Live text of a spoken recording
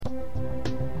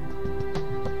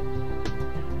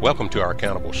Welcome to our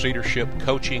Accountable Leadership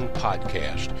Coaching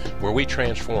Podcast, where we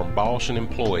transform boss and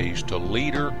employees to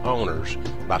leader owners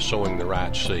by sowing the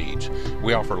right seeds.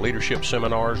 We offer leadership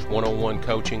seminars, one-on-one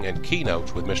coaching, and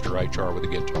keynotes with Mr. HR with a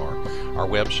guitar. Our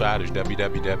website is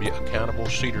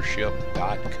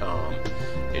www.accountableleadership.com.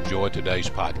 Enjoy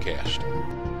today's podcast.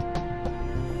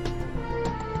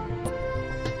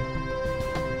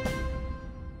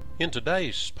 In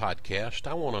today's podcast,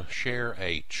 I want to share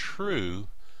a true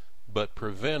but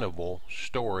preventable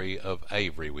story of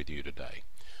Avery with you today.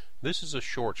 This is a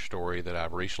short story that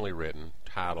I've recently written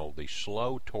titled The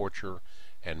Slow Torture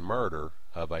and Murder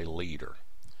of a Leader.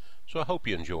 So I hope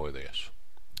you enjoy this.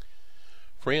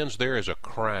 Friends, there is a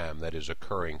crime that is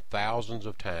occurring thousands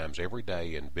of times every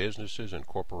day in businesses and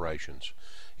corporations.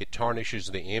 It tarnishes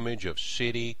the image of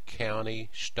city, county,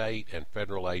 state, and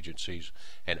federal agencies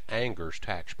and angers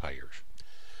taxpayers.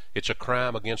 It's a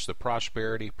crime against the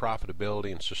prosperity, profitability,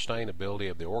 and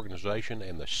sustainability of the organization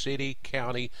and the city,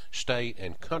 county, state,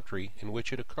 and country in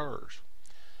which it occurs.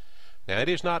 Now, it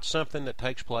is not something that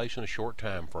takes place in a short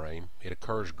time frame. It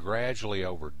occurs gradually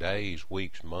over days,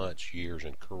 weeks, months, years,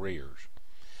 and careers.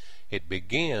 It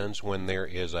begins when there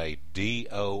is a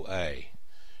DOA,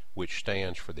 which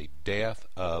stands for the Death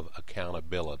of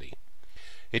Accountability.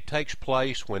 It takes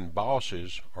place when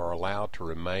bosses are allowed to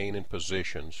remain in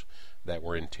positions that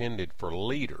were intended for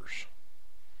leaders.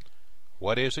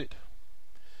 What is it?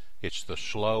 It's the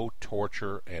slow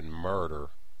torture and murder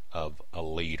of a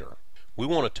leader. We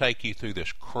want to take you through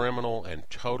this criminal and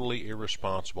totally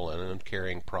irresponsible and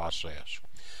uncaring process.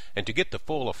 And to get the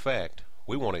full effect,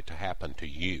 we want it to happen to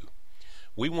you.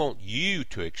 We want you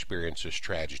to experience this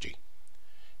tragedy.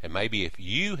 And maybe if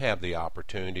you have the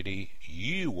opportunity,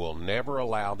 you will never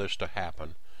allow this to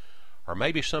happen. Or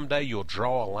maybe someday you'll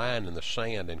draw a line in the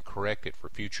sand and correct it for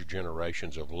future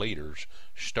generations of leaders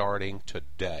starting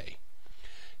today.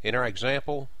 In our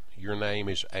example, your name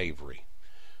is Avery.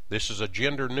 This is a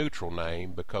gender-neutral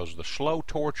name because the slow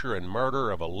torture and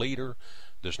murder of a leader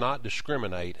does not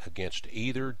discriminate against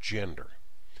either gender.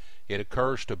 It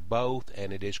occurs to both,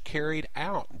 and it is carried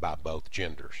out by both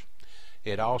genders.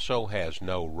 It also has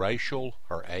no racial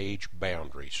or age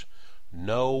boundaries.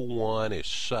 No one is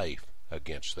safe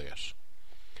against this.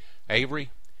 Avery,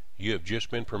 you have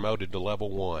just been promoted to level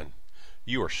 1.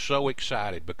 You are so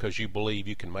excited because you believe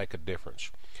you can make a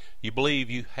difference. You believe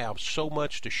you have so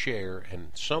much to share,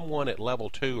 and someone at level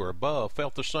 2 or above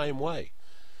felt the same way.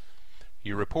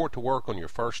 You report to work on your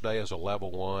first day as a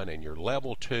level 1, and your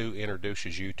level 2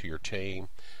 introduces you to your team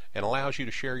and allows you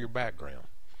to share your background.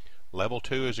 Level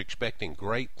 2 is expecting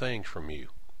great things from you.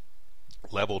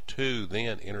 Level 2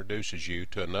 then introduces you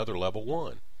to another level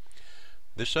 1.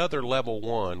 This other level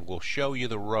 1 will show you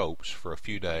the ropes for a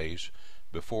few days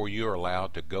before you are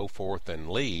allowed to go forth and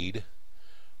lead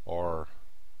or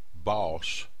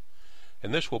boss,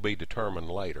 and this will be determined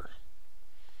later.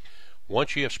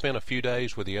 Once you have spent a few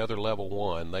days with the other level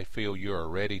 1, they feel you are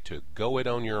ready to go it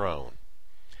on your own.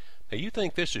 Now, you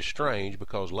think this is strange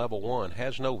because level 1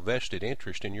 has no vested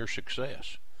interest in your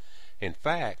success. In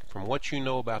fact, from what you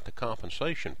know about the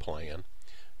compensation plan,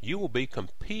 you will be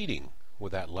competing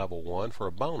with that level 1 for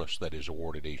a bonus that is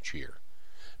awarded each year.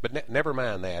 But never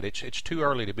mind that. It's too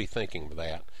early to be thinking of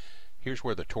that. Here's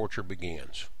where the torture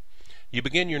begins. You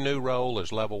begin your new role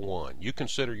as level 1. You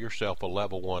consider yourself a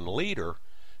level 1 leader,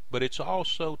 but it's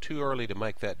also too early to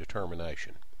make that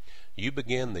determination. You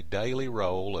begin the daily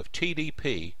role of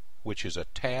TDP, which is a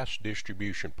task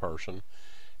distribution person,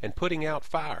 and putting out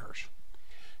fires.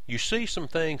 You see some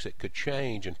things that could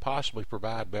change and possibly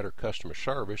provide better customer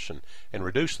service and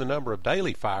reduce the number of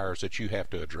daily fires that you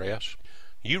have to address.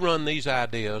 You run these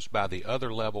ideas by the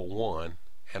other level 1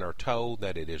 and are told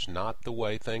that it is not the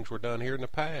way things were done here in the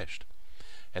past.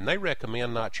 And they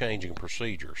recommend not changing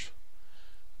procedures.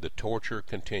 The torture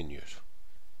continues.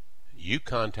 You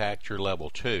contact your level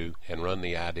 2 and run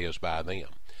the ideas by them.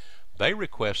 They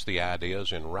request the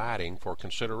ideas in writing for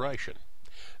consideration.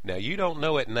 Now, you don't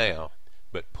know it now,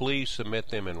 but please submit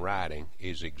them in writing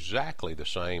is exactly the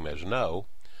same as no,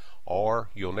 or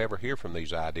you'll never hear from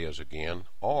these ideas again,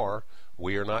 or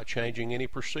we are not changing any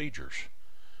procedures.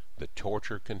 The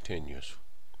torture continues.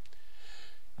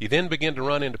 You then begin to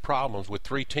run into problems with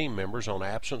 3 team members on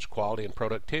absence, quality, and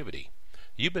productivity.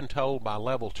 You've been told by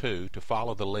level 2 to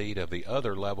follow the lead of the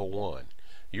other level 1.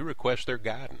 You request their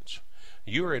guidance.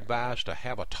 You are advised to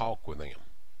have a talk with them.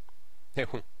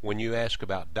 When you ask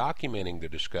about documenting the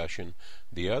discussion,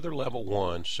 the other level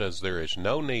 1 says there is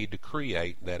no need to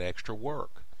create that extra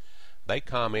work. They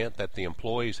comment that the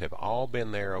employees have all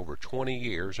been there over 20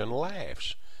 years and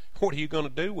laughs. What are you going to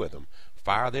do with them?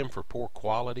 Fire them for poor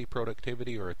quality,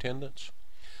 productivity, or attendance?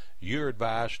 You're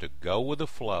advised to go with the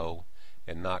flow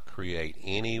and not create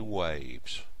any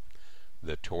waves.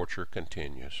 The torture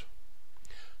continues.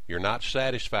 You're not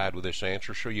satisfied with this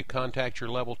answer, so you contact your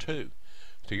level 2.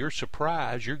 To your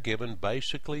surprise, you're given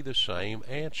basically the same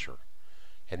answer.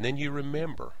 And then you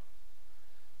remember,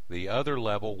 the other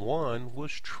level 1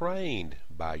 was trained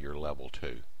by your level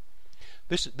 2.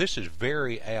 This is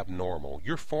very abnormal.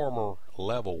 Your former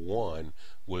level 1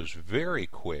 was very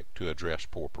quick to address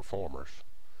poor performers.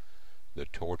 The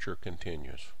torture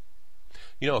continues.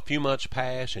 A few months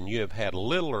pass and you have had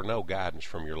little or no guidance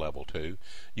from your level 2.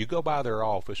 You go by their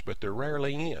office, but they're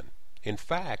rarely in. In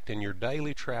fact, in your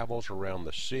daily travels around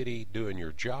the city doing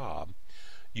your job,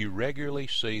 you regularly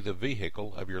see the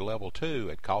vehicle of your level 2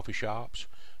 at coffee shops,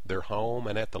 their home,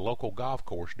 and at the local golf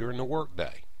course during the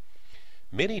workday.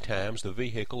 Many times the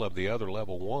vehicle of the other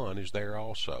level 1 is there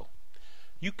also.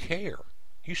 You care.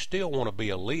 You still want to be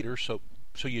a leader, so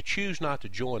you choose not to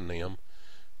join them,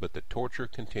 but the torture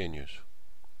continues.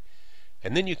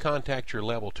 And then you contact your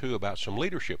level 2 about some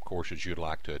leadership courses you'd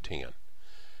like to attend.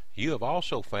 You have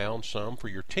also found some for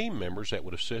your team members that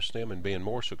would assist them in being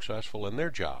more successful in their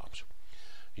jobs.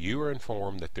 You are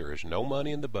informed that there is no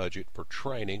money in the budget for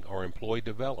training or employee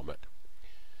development.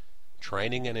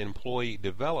 Training and employee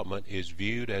development is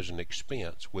viewed as an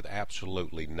expense with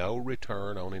absolutely no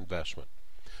return on investment.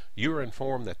 You are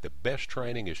informed that the best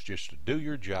training is just to do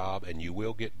your job and you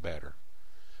will get better.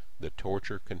 The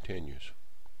torture continues.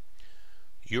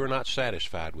 You are not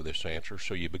satisfied with this answer,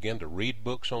 so you begin to read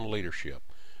books on leadership.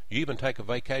 You even take a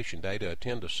vacation day to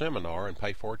attend a seminar and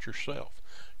pay for it yourself.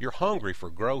 You're hungry for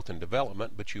growth and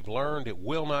development, but you've learned it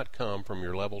will not come from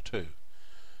your level 2.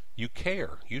 You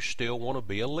care. You still want to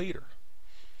be a leader.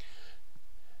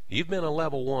 You've been a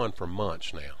level 1 for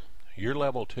months now. Your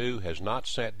level 2 has not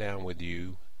sat down with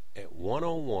you at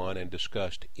one-on-one and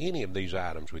discussed any of these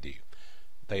items with you.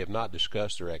 They have not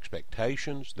discussed their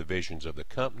expectations, the visions of the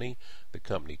company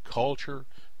culture,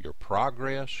 your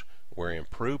progress, where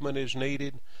improvement is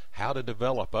needed, how to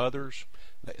develop others.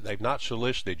 They've not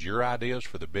solicited your ideas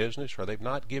for the business, or they've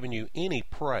not given you any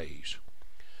praise.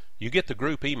 You get the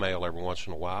group email every once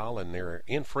in a while, and there are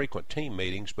infrequent team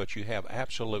meetings, but you have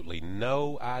absolutely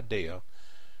no idea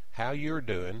how you're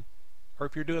doing or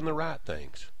if you're doing the right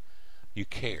things. You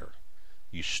care.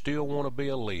 You still want to be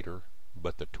a leader,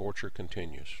 but the torture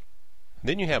continues.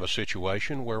 Then you have a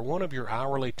situation where one of your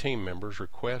hourly team members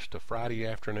requests a Friday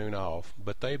afternoon off,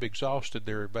 but they've exhausted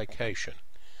their vacation.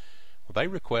 They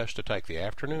request to take the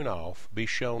afternoon off, be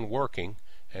shown working,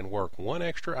 and work 1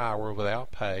 extra hour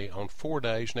without pay on 4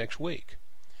 days next week.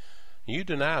 You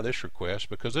deny this request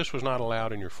because this was not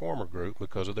allowed in your former group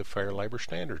because of the Fair Labor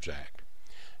Standards Act.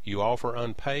 You offer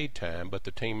unpaid time, but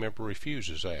the team member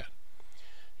refuses that.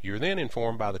 You're then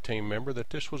informed by the team member that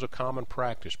this was a common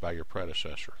practice by your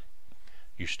predecessor.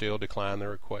 You still decline the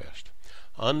request.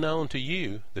 Unknown to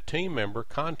you, the team member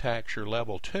contacts your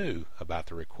level 2 about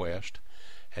the request,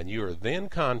 and you are then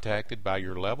contacted by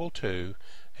your level 2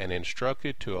 and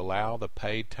instructed to allow the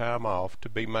paid time off to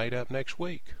be made up next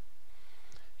week.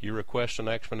 You request an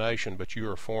explanation, but you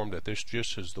are informed that this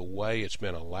just is the way it's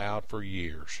been allowed for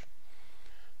years.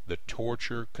 The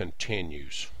torture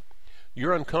continues.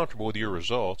 You're uncomfortable with your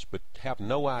results, but have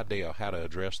no idea how to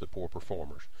address the poor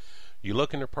performers. You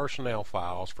look in their personnel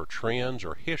files for trends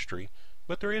or history,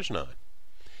 but there is none.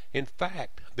 In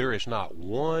fact, there is not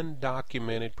one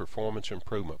documented performance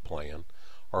improvement plan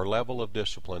or level of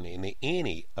discipline in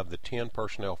any of the 10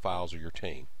 personnel files of your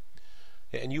team.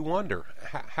 And you wonder,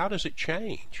 how does it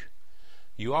change?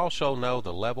 You also know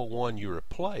the level 1 you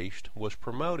replaced was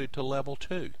promoted to level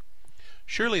 2.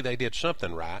 Surely they did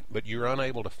something right, but you're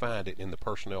unable to find it in the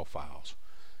personnel files.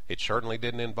 It certainly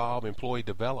didn't involve employee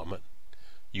development.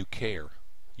 You care.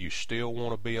 You still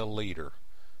want to be a leader,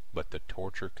 but the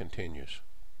torture continues.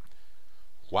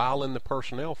 While in the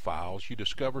personnel files, you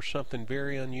discover something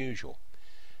very unusual.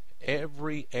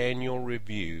 Every annual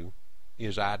review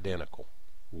is identical,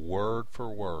 word for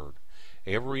word.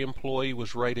 Every employee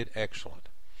was rated excellent.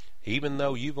 Even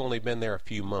though you've only been there a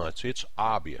few months, it's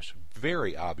obvious,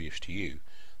 very obvious to you,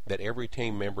 that every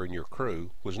team member in your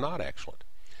crew was not excellent.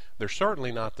 They're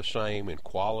certainly not the same in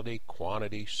quality,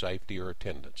 quantity, safety, or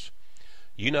attendance.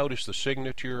 You notice the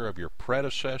signature of your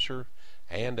predecessor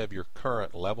and of your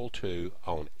current level 2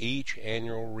 on each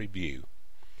annual review.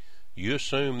 You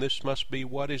assume this must be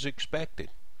what is expected.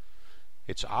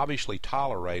 It's obviously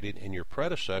tolerated, and your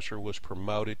predecessor was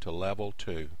promoted to level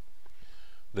 2.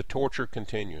 The torture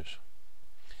continues.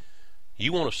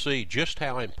 You want to see just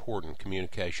how important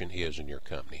communication is in your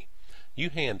company. You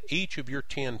hand each of your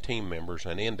 10 team members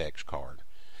an index card,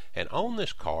 and on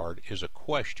this card is a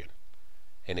question.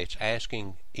 and it's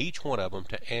asking each one of them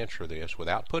to answer this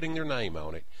without putting their name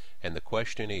on it. And the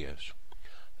question is,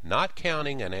 not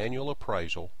counting an annual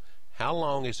appraisal, how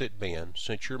long has it been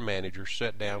since your manager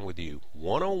sat down with you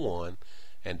one-on-one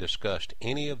and discussed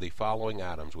any of the following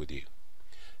items with you?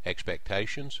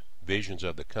 Expectations, visions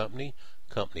of the company,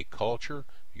 company culture,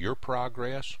 your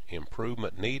progress,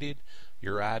 improvement needed,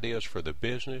 your ideas for the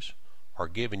business, or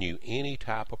giving you any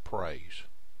type of praise.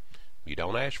 You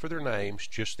don't ask for their names,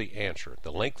 just the answer,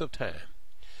 the length of time.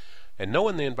 And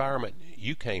knowing the environment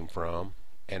you came from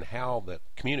and how the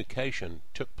communication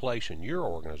took place in your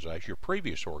organization, your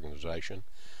previous organization,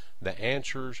 the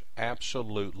answers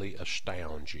absolutely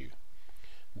astound you.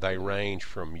 They range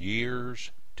from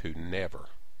years to never.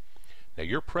 Now,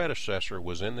 your predecessor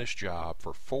was in this job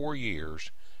for 4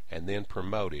 years and then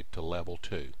promoted to level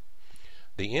 2.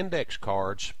 The index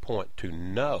cards point to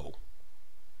no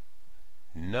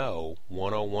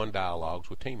one-on-one dialogues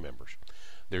with team members.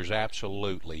 There's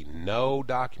absolutely no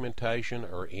documentation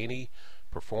or any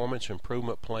performance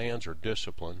improvement plans or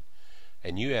discipline,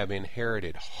 and you have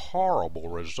inherited horrible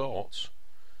results,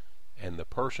 and the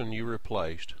person you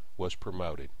replaced was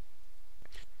promoted.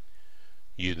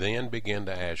 You then begin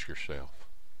to ask yourself,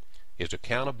 is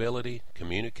accountability,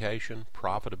 communication,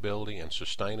 profitability, and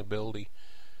sustainability,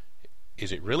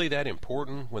 is it really that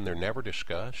important when they're never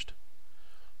discussed?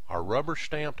 Are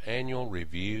rubber-stamped annual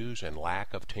reviews and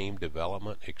lack of team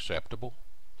development acceptable?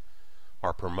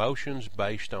 Are promotions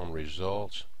based on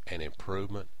results and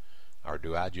improvement, or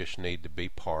do I just need to be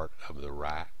part of the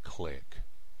right clique?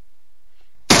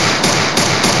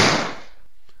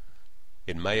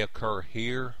 It may occur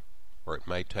here, or it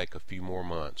may take a few more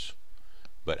months.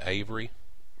 But Avery,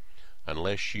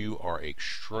 unless you are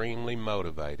extremely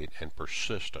motivated and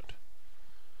persistent,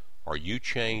 or you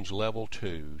change level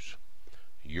 2s,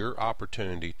 your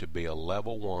opportunity to be a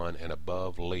level 1 and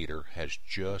above leader has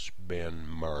just been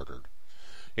murdered.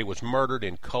 It was murdered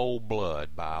in cold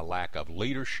blood by a lack of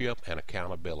leadership and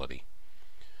accountability.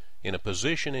 In a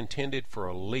position intended for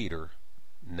a leader,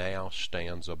 now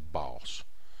stands a boss.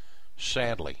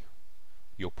 Sadly,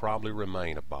 you'll probably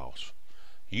remain a boss.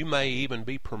 You may even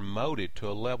be promoted to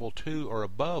a level 2 or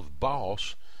above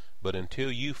boss, but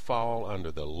until you fall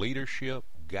under the leadership,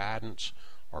 guidance,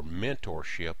 or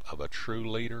mentorship of a true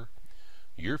leader,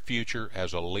 your future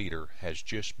as a leader has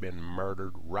just been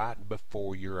murdered right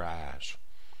before your eyes.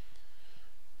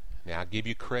 Now, I give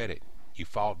you credit. You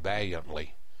fought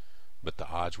valiantly, but the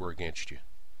odds were against you.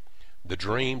 The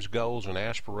dreams, goals, and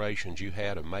aspirations you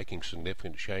had of making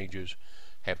significant changes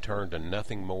have turned to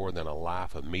nothing more than a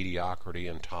life of mediocrity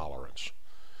and tolerance.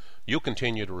 You'll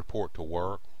continue to report to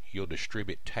work, you'll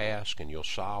distribute tasks, and you'll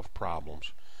solve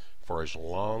problems for as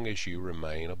long as you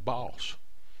remain a boss.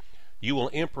 You will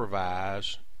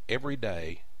improvise every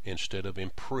day instead of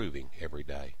improving every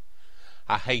day.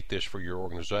 I hate this for your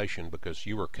organization because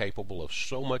you are capable of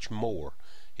so much more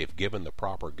if given the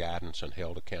proper guidance and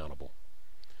held accountable.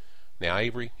 Now,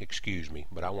 Avery, excuse me,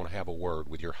 but I want to have a word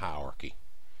with your hierarchy.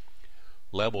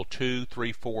 Level 2,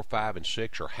 3, 4, 5, and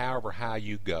 6, or however high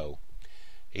you go,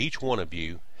 each one of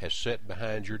you has sat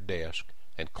behind your desk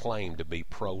and claimed to be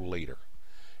pro-leader.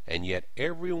 And yet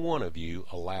every one of you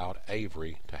allowed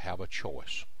Avery to have a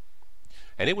choice.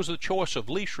 And it was the choice of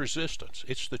least resistance.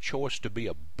 It's the choice to be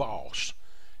a boss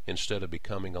instead of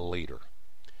becoming a leader.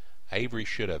 Avery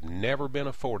should have never been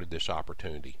afforded this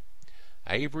opportunity.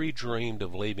 Avery dreamed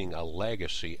of leaving a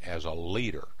legacy as a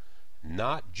leader,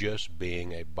 not just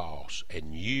being a boss,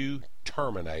 and you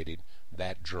terminated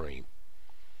that dream.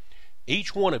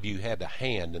 Each one of you had a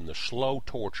hand in the slow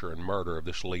torture and murder of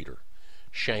this leader.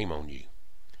 Shame on you.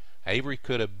 Avery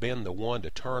could have been the one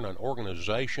to turn an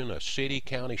organization, a city,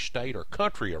 county, state, or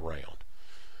country around.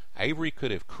 Avery could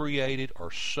have created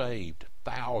or saved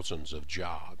thousands of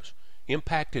jobs,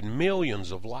 impacted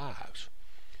millions of lives.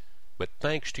 But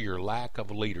thanks to your lack of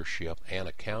leadership and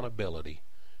accountability,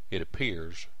 it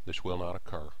appears this will not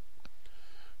occur.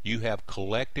 You have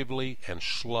collectively and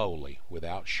slowly,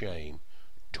 without shame,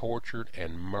 tortured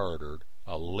and murdered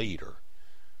a leader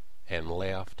and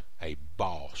left a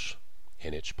boss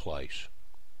in its place.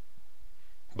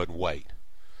 But wait,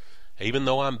 even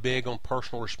though I'm big on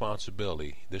personal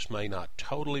responsibility, this may not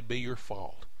totally be your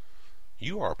fault.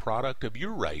 You are a product of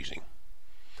your raising.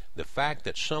 The fact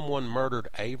that someone murdered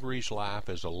Avery's life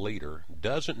as a leader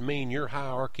doesn't mean your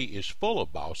hierarchy is full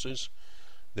of bosses.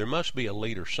 There must be a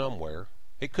leader somewhere.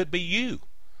 It could be you.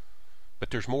 But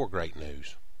there's more great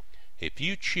news. If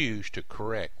you choose to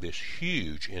correct this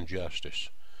huge injustice,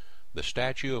 the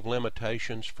statute of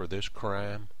limitations for this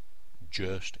crime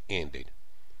just ended.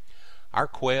 Our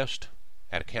quest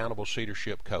at Accountable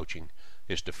Leadership Coaching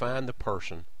is to find the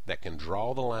person that can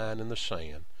draw the line in the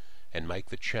sand and make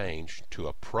the change to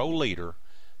a pro-leader,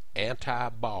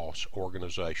 anti-boss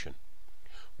organization.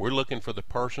 We're looking for the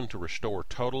person to restore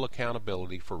total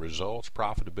accountability for results,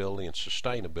 profitability, and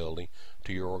sustainability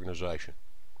to your organization.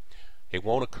 It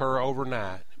won't occur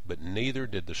overnight, but neither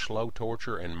did the slow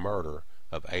torture and murder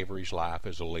of Avery's life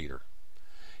as a leader.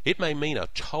 It may mean a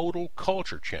total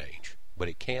culture change, but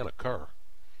it can occur.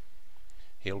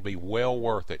 It'll be well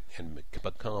worth it and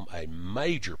become a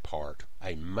major part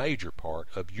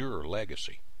of your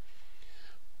legacy.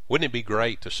 Wouldn't it be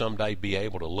great to someday be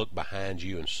able to look behind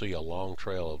you and see a long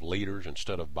trail of leaders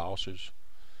instead of bosses?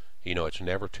 You know, it's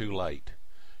never too late.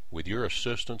 With your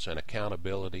assistance and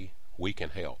accountability, we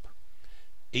can help.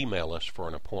 Email us for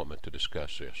an appointment to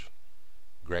discuss this.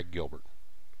 Greg Gilbert,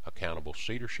 Accountable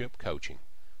Leadership Coaching,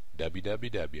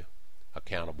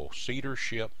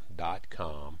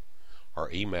 www.accountableleadership.com, or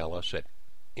email us at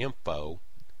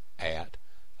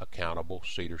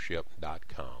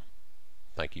info@accountableleadership.com.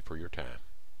 Thank you for your time.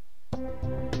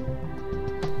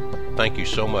 Thank you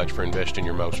so much for investing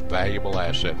your most valuable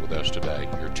asset with us today,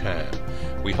 your time.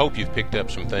 We hope you've picked up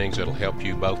some things that will help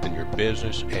you both in your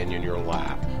business and in your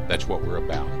life. That's what we're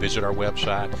about. Visit our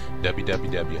website,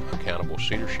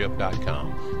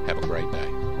 www.accountableleadership.com. Have a great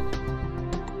day.